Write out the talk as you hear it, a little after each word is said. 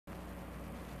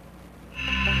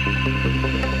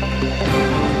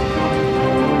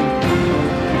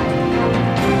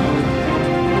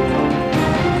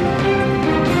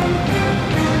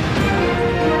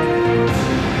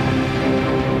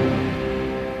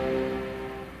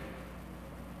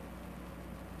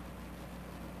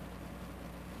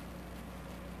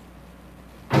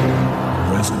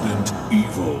Resident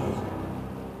Evil.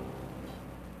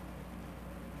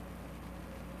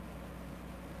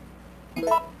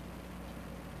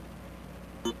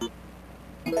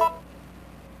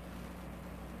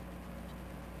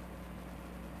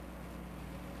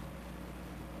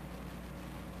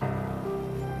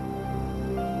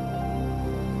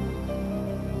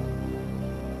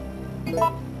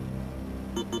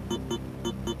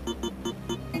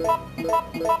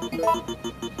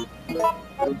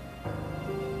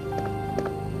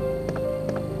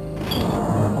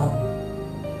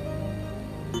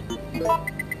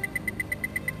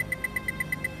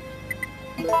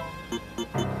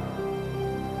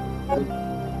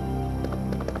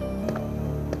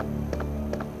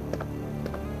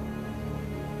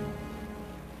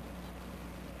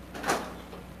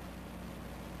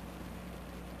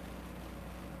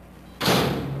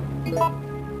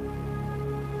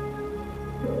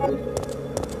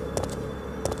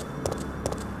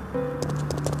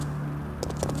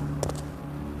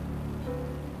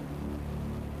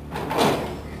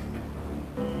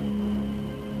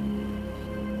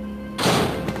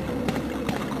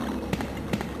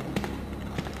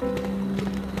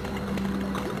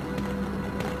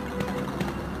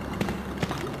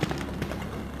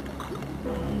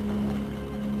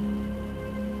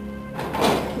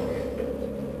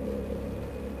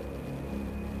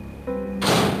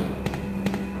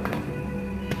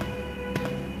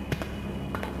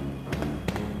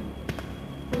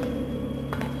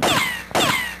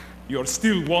 You're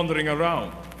still wandering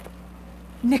around.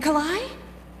 Nikolai?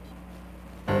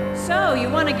 So, you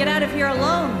want to get out of here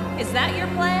alone? Is that your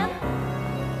plan?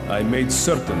 I made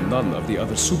certain none of the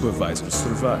other supervisors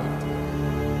survived.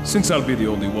 Since I'll be the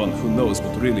only one who knows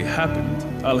what really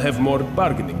happened, I'll have more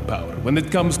bargaining power when it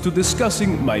comes to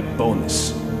discussing my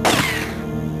bonus.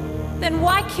 Then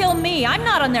why kill me? I'm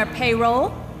not on their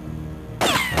payroll.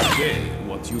 They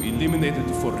want you eliminated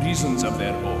for reasons of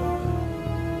their own.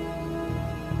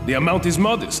 The amount is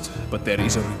modest, but there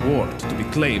is a reward to be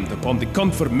claimed upon the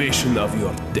confirmation of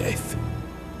your death.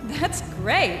 That's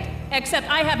great. Except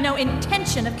I have no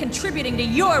intention of contributing to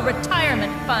your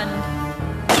retirement fund.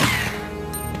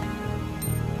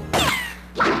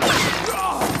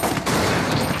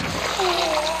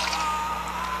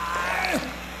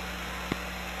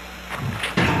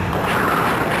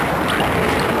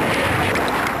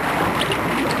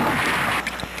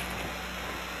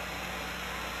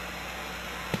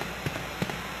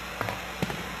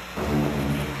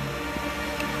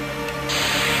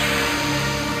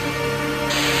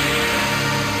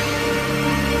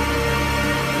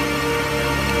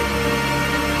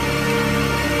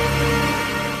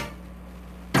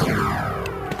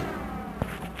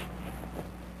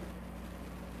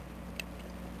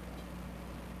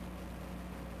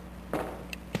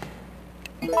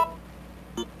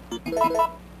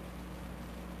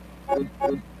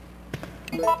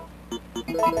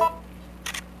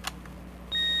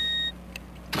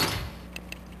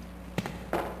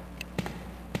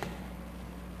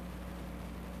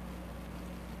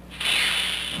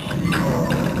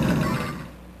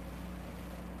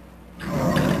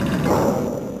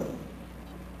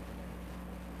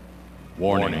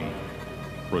 Warning.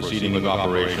 Proceeding with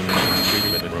operation in the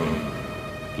treatment room.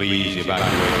 Please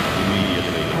evacuate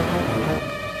immediately.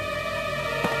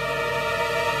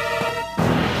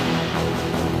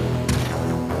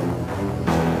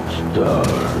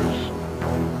 Stars.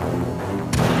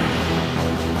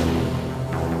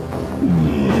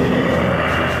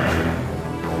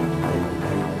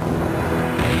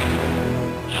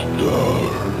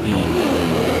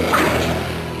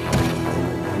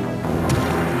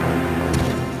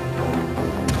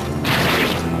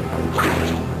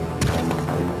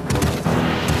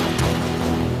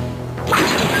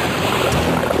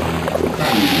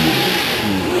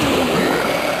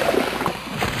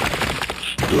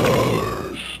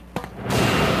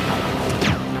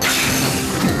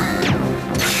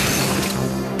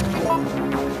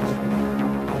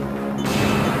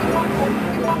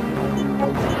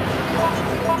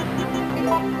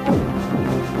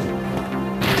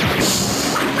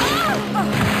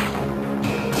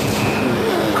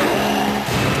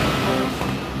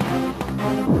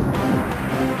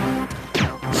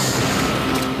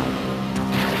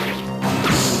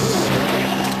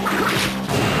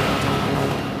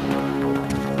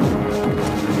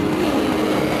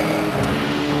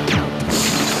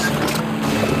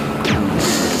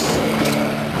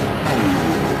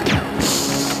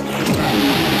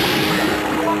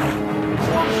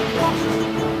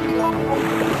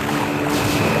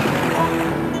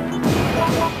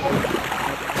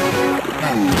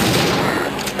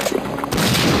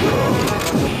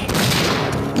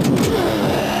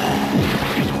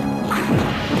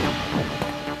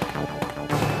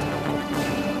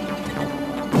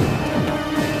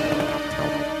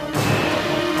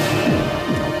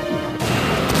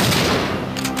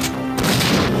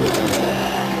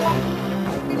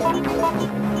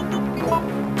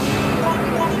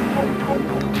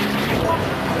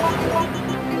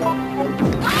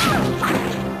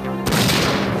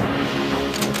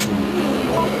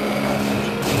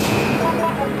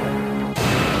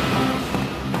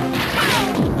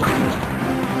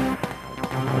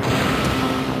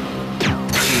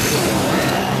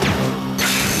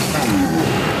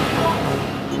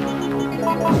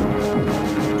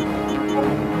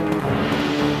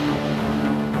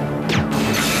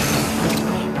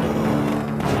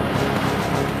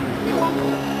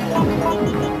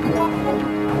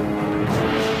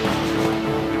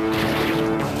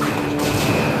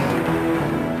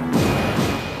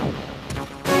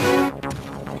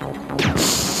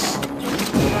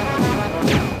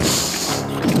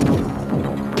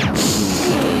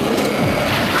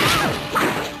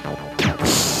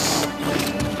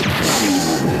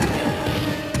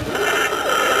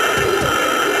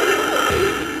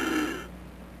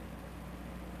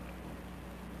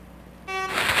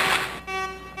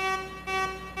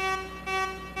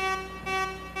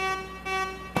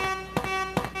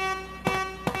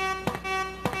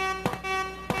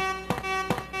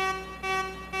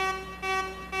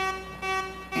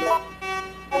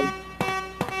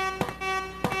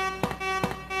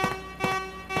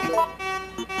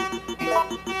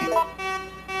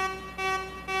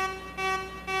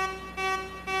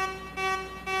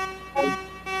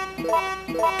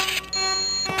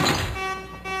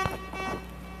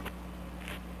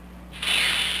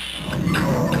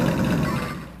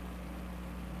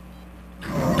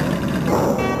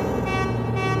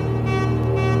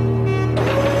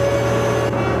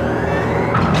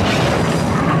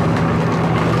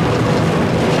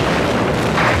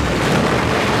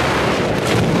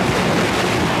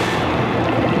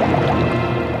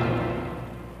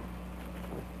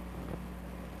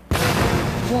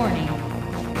 Warning.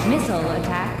 Missile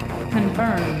attack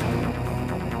confirmed.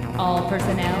 All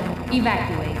personnel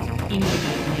evacuate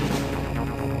immediately.